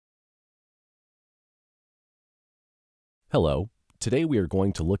Hello, today we are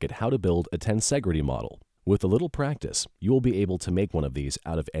going to look at how to build a tensegrity model. With a little practice, you will be able to make one of these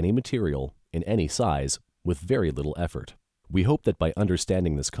out of any material, in any size, with very little effort. We hope that by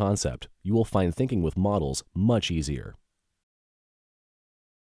understanding this concept, you will find thinking with models much easier.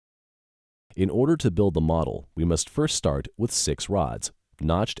 In order to build the model, we must first start with 6 rods,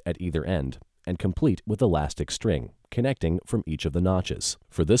 notched at either end, and complete with elastic string, connecting from each of the notches.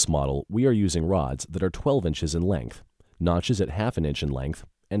 For this model, we are using rods that are 12 inches in length, notches at ½ inch in length,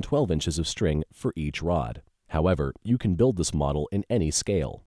 and 12 inches of string for each rod. However, you can build this model in any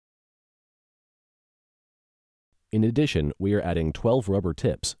scale. In addition, we are adding 12 rubber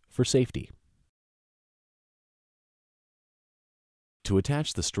tips for safety. To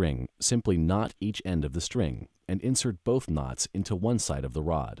attach the string, simply knot each end of the string and insert both knots into one side of the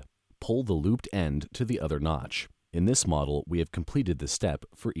rod. Pull the looped end to the other notch. In this model, we have completed this step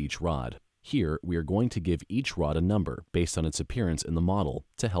for each rod. Here, we are going to give each rod a number based on its appearance in the model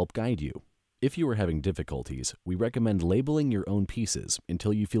to help guide you. If you are having difficulties, we recommend labeling your own pieces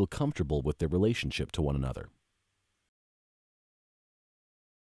until you feel comfortable with their relationship to one another.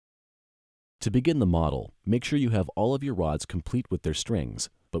 To begin the model, make sure you have all of your rods complete with their strings,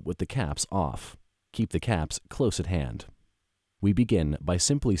 but with the caps off. Keep the caps close at hand. We begin by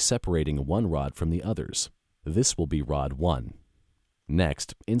simply separating one rod from the others. This will be rod 1.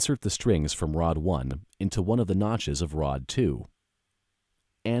 Next, insert the strings from rod 1 into one of the notches of rod 2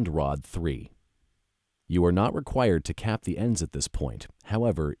 and rod 3. You are not required to cap the ends at this point.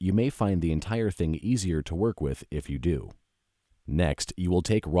 However, you may find the entire thing easier to work with if you do. Next, you will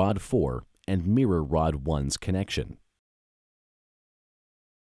take rod 4 and mirror rod 1's connection.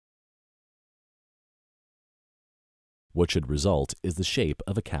 What should result is the shape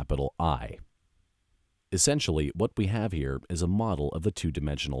of a capital I. Essentially, what we have here is a model of the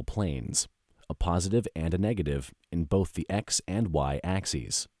two-dimensional planes, a positive and a negative in both the x and y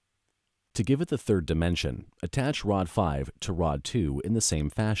axes. To give it the third dimension, attach rod 5 to rod 2 in the same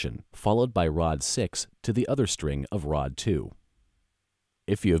fashion, followed by rod 6 to the other string of rod 2.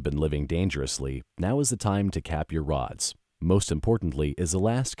 If you have been living dangerously, now is the time to cap your rods. Most importantly is the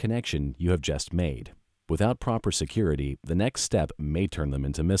last connection you have just made. Without proper security, the next step may turn them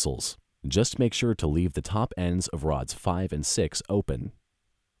into missiles. Just make sure to leave the top ends of rods 5 and 6 open.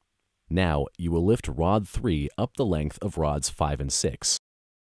 Now, you will lift rod 3 up the length of rods 5 and 6,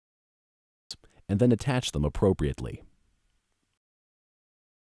 and then attach them appropriately.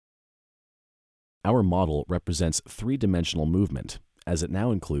 Our model represents 3-dimensional movement, as it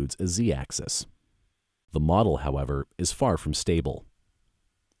now includes a z-axis. The model, however, is far from stable.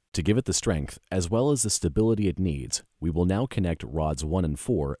 To give it the strength, as well as the stability it needs, we will now connect rods 1 and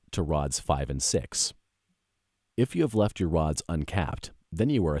 4 to rods 5 and 6. If you have left your rods uncapped, then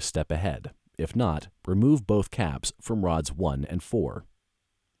you are a step ahead. If not, remove both caps from rods 1 and 4.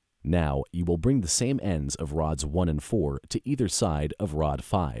 Now, you will bring the same ends of rods 1 and 4 to either side of rod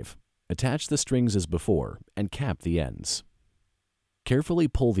 5. Attach the strings as before and cap the ends. Carefully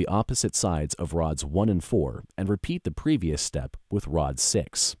pull the opposite sides of rods 1 and 4 and repeat the previous step with rod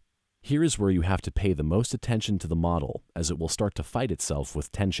 6. Here is where you have to pay the most attention to the model, as it will start to fight itself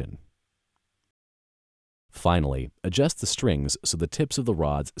with tension. Finally, adjust the strings so the tips of the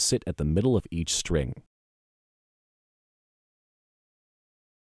rods sit at the middle of each string.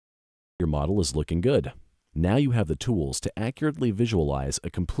 Your model is looking good. Now you have the tools to accurately visualize a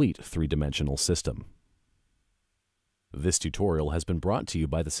complete 3-dimensional system. This tutorial has been brought to you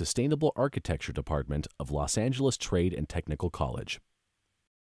by the Sustainable Architecture Department of Los Angeles Trade and Technical College.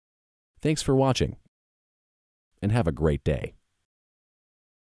 Thanks for watching, and have a great day.